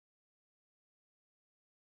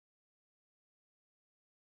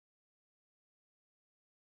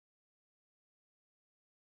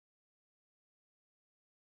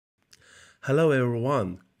Hello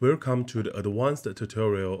everyone, welcome to the advanced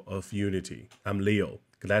tutorial of Unity. I'm Leo,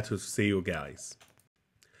 glad to see you guys.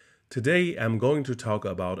 Today I'm going to talk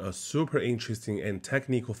about a super interesting and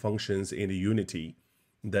technical functions in the Unity,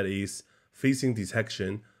 that is facing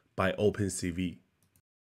detection by OpenCV.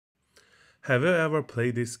 Have you ever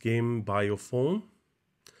played this game by your phone?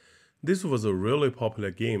 This was a really popular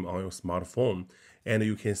game on your smartphone, and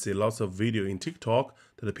you can see lots of video in TikTok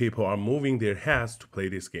that people are moving their heads to play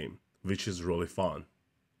this game, which is really fun.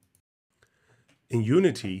 In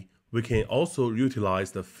Unity, we can also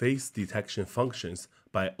utilize the face detection functions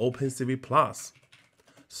by OpenCV+.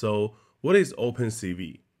 So, what is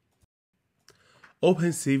OpenCV?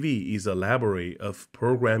 OpenCV is a library of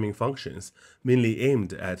programming functions mainly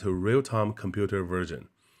aimed at a real-time computer version,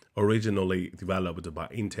 originally developed by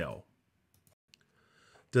Intel.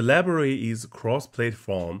 The library is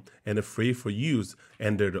cross-platform and free for use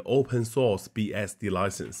under the open source BSD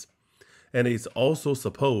license, and it also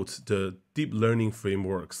supports the deep learning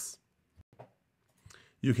frameworks.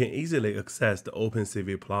 You can easily access the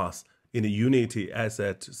OpenCV Plus in the Unity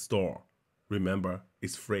Asset Store. Remember,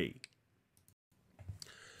 it's free.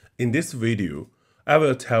 In this video, I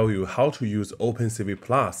will tell you how to use OpenCV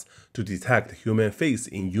Plus to detect human face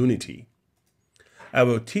in Unity. I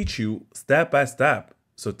will teach you step by step,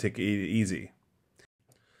 so take it easy.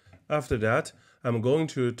 After that, I'm going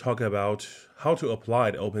to talk about how to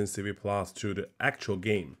apply the OpenCV Plus to the actual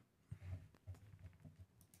game.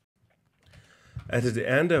 At the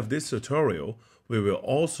end of this tutorial, we will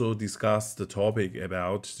also discuss the topic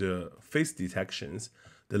about the face detections,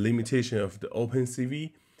 the limitation of the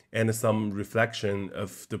OpenCV, and some reflection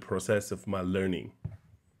of the process of my learning.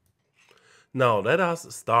 Now let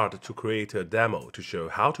us start to create a demo to show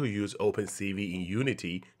how to use OpenCV in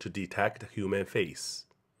Unity to detect human face.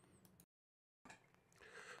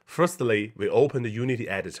 Firstly, we open the Unity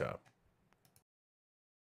editor.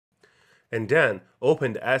 And then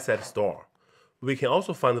open the Asset Store. We can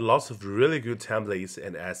also find lots of really good templates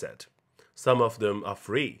and assets. Some of them are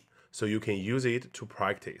free, so you can use it to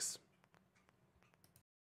practice.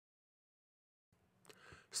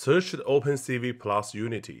 Search the OpenCV Plus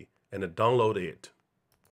Unity and download it.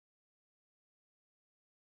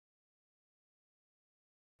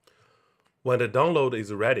 When the download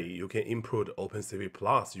is ready, you can import OpenCV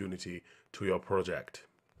Plus Unity to your project.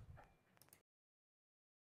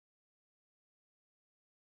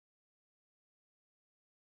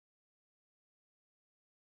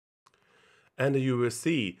 And you will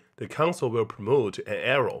see the console will promote an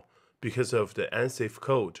error because of the unsafe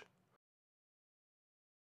code.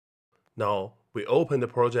 Now, we open the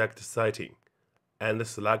project setting and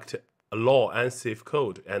select Allow unsafe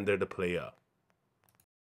code under the player.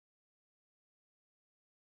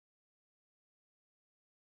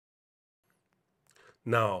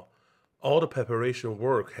 Now, all the preparation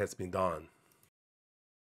work has been done.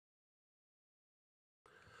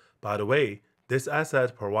 By the way, this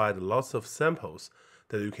asset provides lots of samples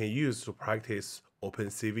that you can use to practice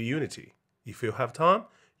OpenCV Unity. If you have time,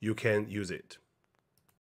 you can use it.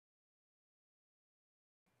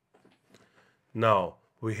 Now,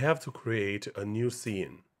 we have to create a new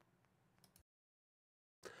scene.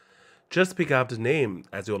 Just pick up the name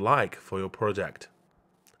as you like for your project.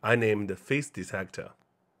 I named Face Detector.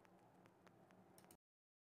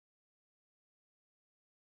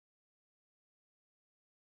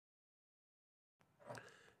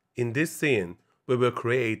 In this scene, we will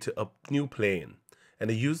create a new plane and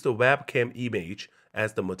use the webcam image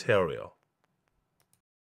as the material.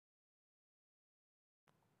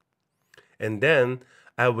 And then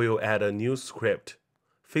I will add a new script,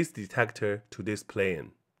 face detector, to this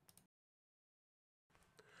plane.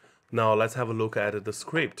 Now let's have a look at the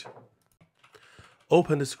script.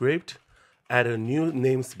 Open the script, add a new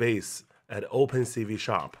namespace at OpenCV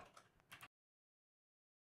Sharp.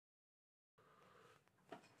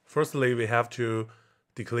 Firstly, we have to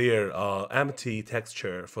declare an empty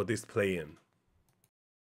texture for this plane.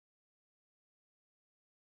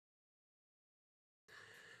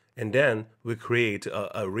 And then we create an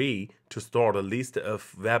array to store the list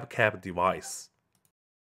of webcam devices.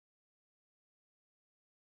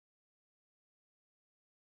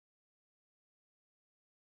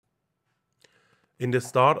 In the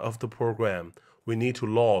start of the program, we need to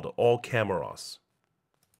load all cameras.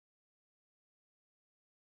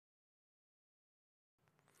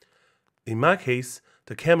 In my case,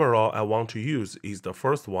 the camera I want to use is the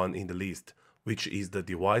first one in the list, which is the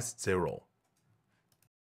device 0.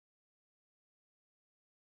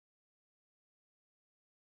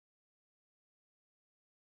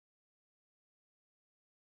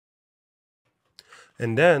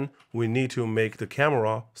 And then we need to make the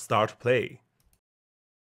camera start play.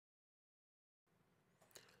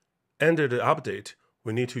 Under the update,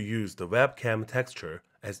 we need to use the webcam texture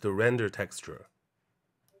as the render texture.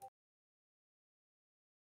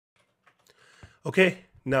 Okay,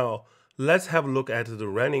 now let's have a look at the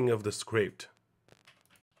running of the script.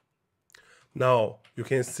 Now you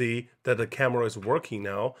can see that the camera is working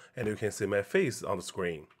now, and you can see my face on the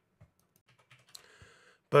screen.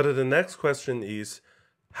 But the next question is,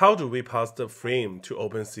 how do we pass the frame to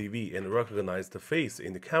OpenCV and recognize the face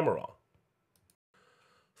in the camera?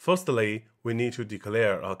 Firstly, we need to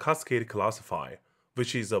declare a cascade classifier,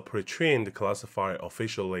 which is a pre-trained classifier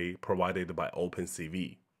officially provided by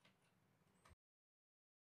OpenCV.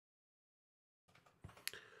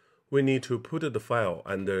 We need to put the file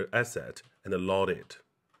under Asset and load it.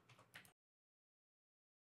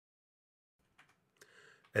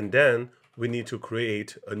 And then we need to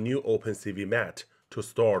create a new OpenCV mat to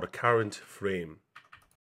store the current frame.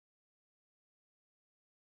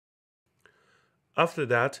 After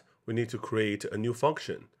that, we need to create a new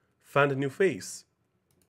function, find a new face.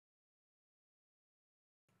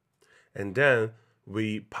 And then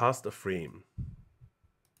we pass the frame.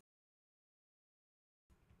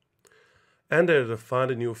 Under the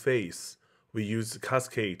find a new face, we use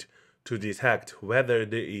cascade to detect whether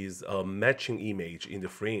there is a matching image in the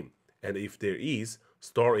frame, and if there is,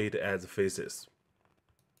 store it as faces.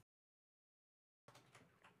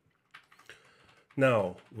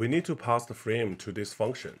 Now, we need to pass the frame to this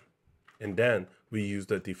function, and then we use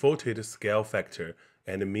the defaulted scale factor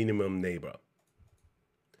and minimum neighbor.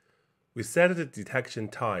 We set the detection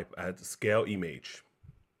type as scale image.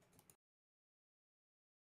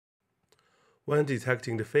 When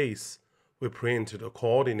detecting the face, we print the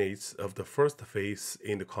coordinates of the first face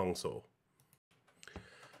in the console.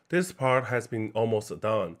 This part has been almost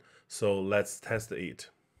done, so let's test it.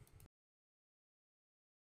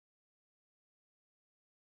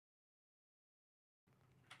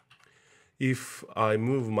 If I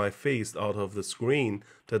move my face out of the screen,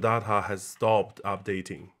 the data has stopped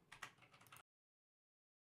updating.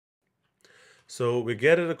 So we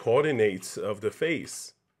get the coordinates of the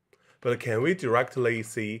face. But can we directly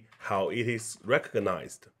see how it is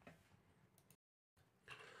recognized?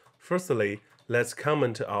 Firstly, let's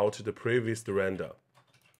comment out the previous render.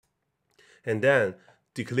 And then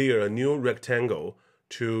declare a new rectangle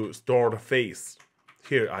to store the face.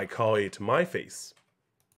 Here I call it my face.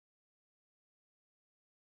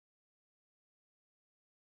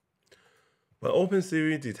 When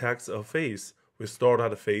OpenCV detects a face, we store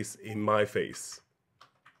that face in my face.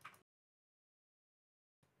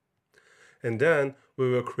 And then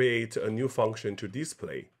we will create a new function to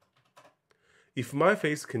display. If my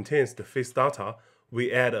face contains the face data,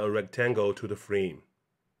 we add a rectangle to the frame.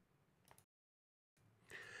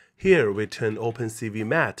 Here we turn OpenCV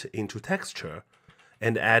matte into texture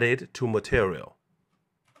and add it to material.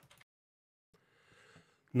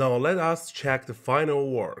 Now let us check the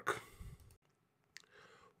final work.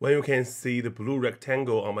 When you can see the blue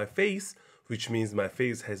rectangle on my face, which means my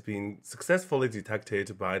face has been successfully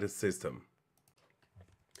detected by the system.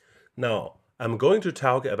 Now, I'm going to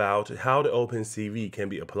talk about how the OpenCV can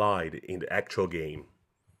be applied in the actual game.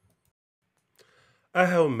 I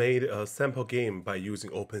have made a sample game by using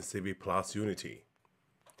OpenCV plus Unity.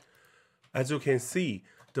 As you can see,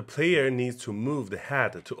 the player needs to move the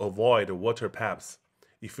head to avoid the water pipes.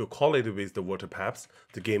 If you collide with the water pipes,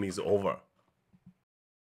 the game is over.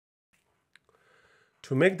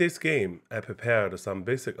 To make this game, I prepared some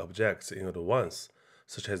basic objects in advance,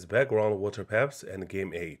 such as background water pipes and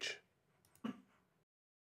game age.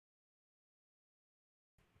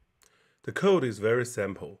 The code is very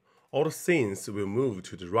simple. All the scenes will move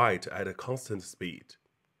to the right at a constant speed.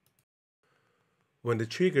 When the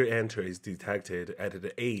trigger enter is detected at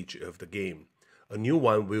the edge of the game, a new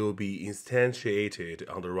one will be instantiated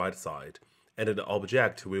on the right side, and the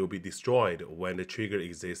object will be destroyed when the trigger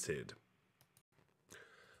existed.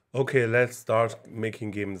 Okay, let's start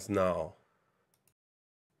making games now.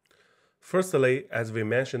 Firstly, as we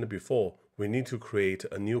mentioned before, we need to create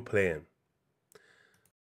a new plane.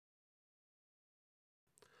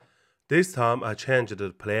 This time I changed the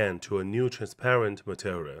plane to a new transparent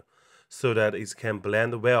material so that it can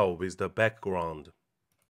blend well with the background.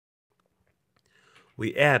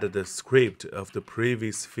 We add the script of the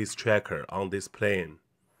previous face tracker on this plane.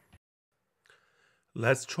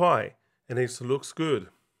 Let's try, and it looks good.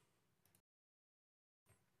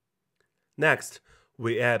 Next,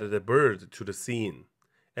 we add the bird to the scene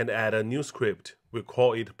and add a new script. We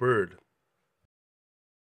call it bird.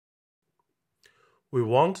 We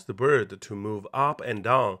want the bird to move up and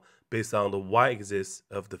down based on the y-axis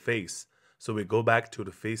of the face, so we go back to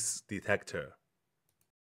the face detector.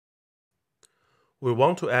 We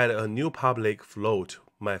want to add a new public float,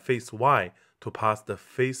 my face y, to pass the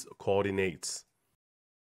face coordinates.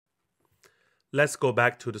 Let's go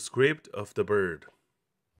back to the script of the bird.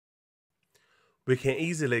 We can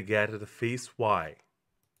easily get the face y.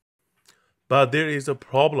 But there is a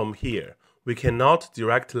problem here. We cannot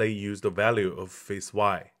directly use the value of face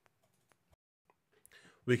y.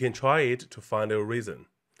 We can try it to find a reason.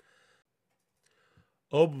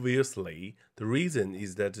 Obviously, the reason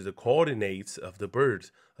is that the coordinates of the bird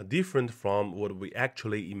are different from what we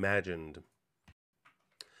actually imagined.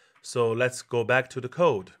 So let's go back to the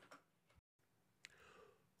code.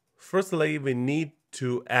 Firstly, we need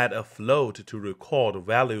to add a float to record the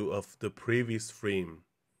value of the previous frame.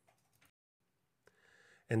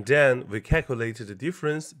 And then we calculate the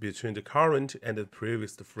difference between the current and the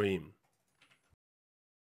previous frame.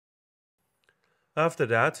 After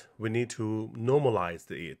that, we need to normalize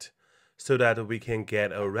it so that we can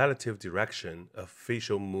get a relative direction of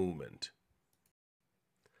facial movement.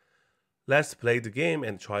 Let's play the game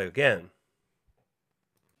and try again.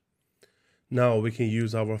 Now we can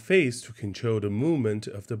use our face to control the movement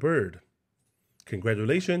of the bird.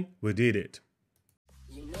 Congratulations, we did it.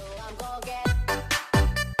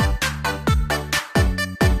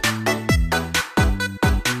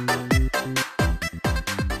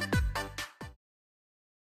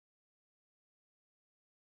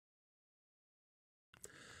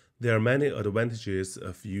 There are many advantages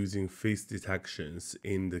of using face detections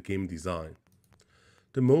in the game design.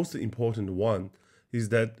 The most important one is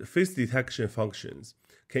that face detection functions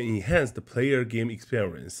can enhance the player game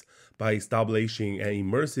experience by establishing an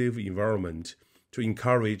immersive environment to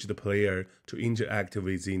encourage the player to interact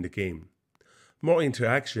within the game. More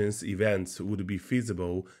interactions events would be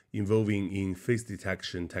feasible involving in face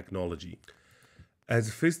detection technology.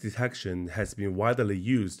 As face detection has been widely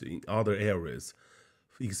used in other areas,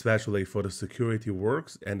 especially for the security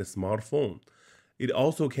works and the smartphone, it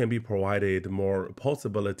also can be provided more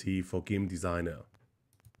possibility for game designer.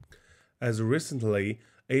 As recently,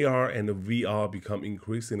 AR and VR become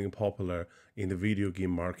increasingly popular in the video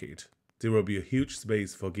game market, there will be a huge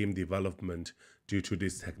space for game development due to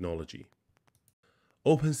this technology.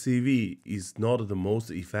 OpenCV is not the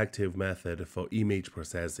most effective method for image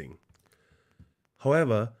processing.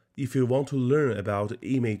 However, if you want to learn about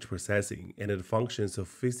image processing and the functions of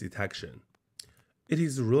face detection, it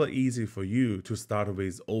is really easy for you to start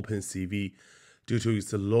with OpenCV due to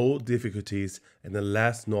its low difficulties and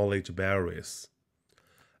less knowledge barriers.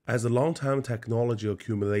 As a long-term technology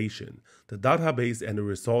accumulation, the database and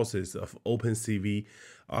resources of OpenCV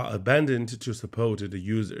are abundant to support the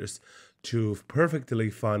users to perfectly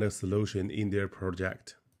find a solution in their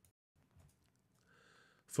project.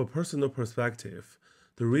 For personal perspective,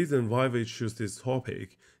 the reason why we choose this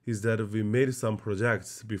topic is that we made some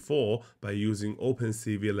projects before by using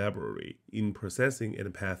OpenCV library in processing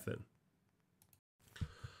and Python.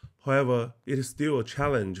 However, it is still a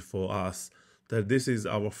challenge for us that this is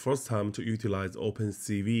our first time to utilize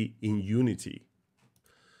OpenCV in Unity.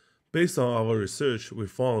 Based on our research, we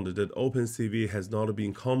found that OpenCV has not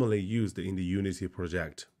been commonly used in the Unity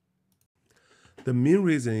project. The main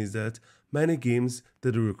reason is that many games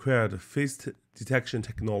that require the face detection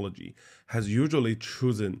technology has usually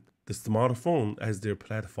chosen the smartphone as their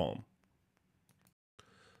platform.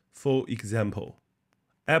 For example,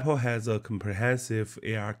 Apple has a comprehensive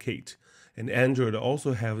AR kit, and Android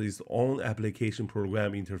also has its own application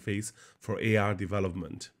program interface for AR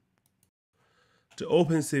development. The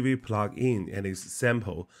OpenCV plugin and its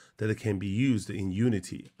sample that can be used in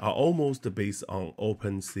Unity are almost based on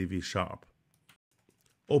OpenCV Sharp.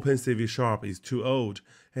 OpenCV Sharp is too old,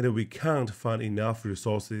 and we can't find enough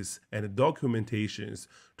resources and documentations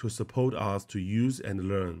to support us to use and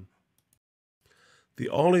learn. The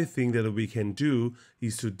only thing that we can do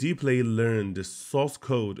is to deeply learn the source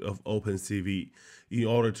code of OpenCV in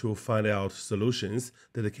order to find out solutions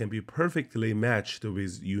that can be perfectly matched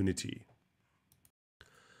with Unity.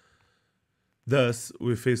 Thus,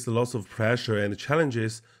 we face lots of pressure and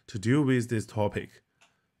challenges to deal with this topic,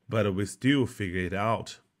 but we still figure it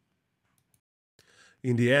out.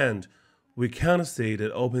 In the end, we can't say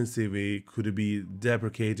that OpenCV could be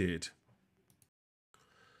deprecated.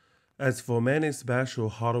 As for many special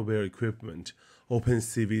hardware equipment,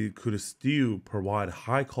 OpenCV could still provide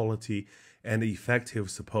high quality and effective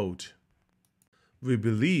support. We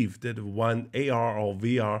believe that when AR or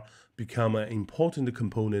VR become an important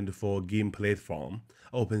component for a game platform,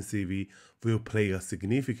 OpenCV will play a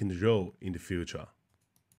significant role in the future.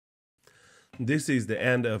 This is the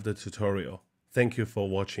end of the tutorial. Thank you for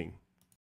watching.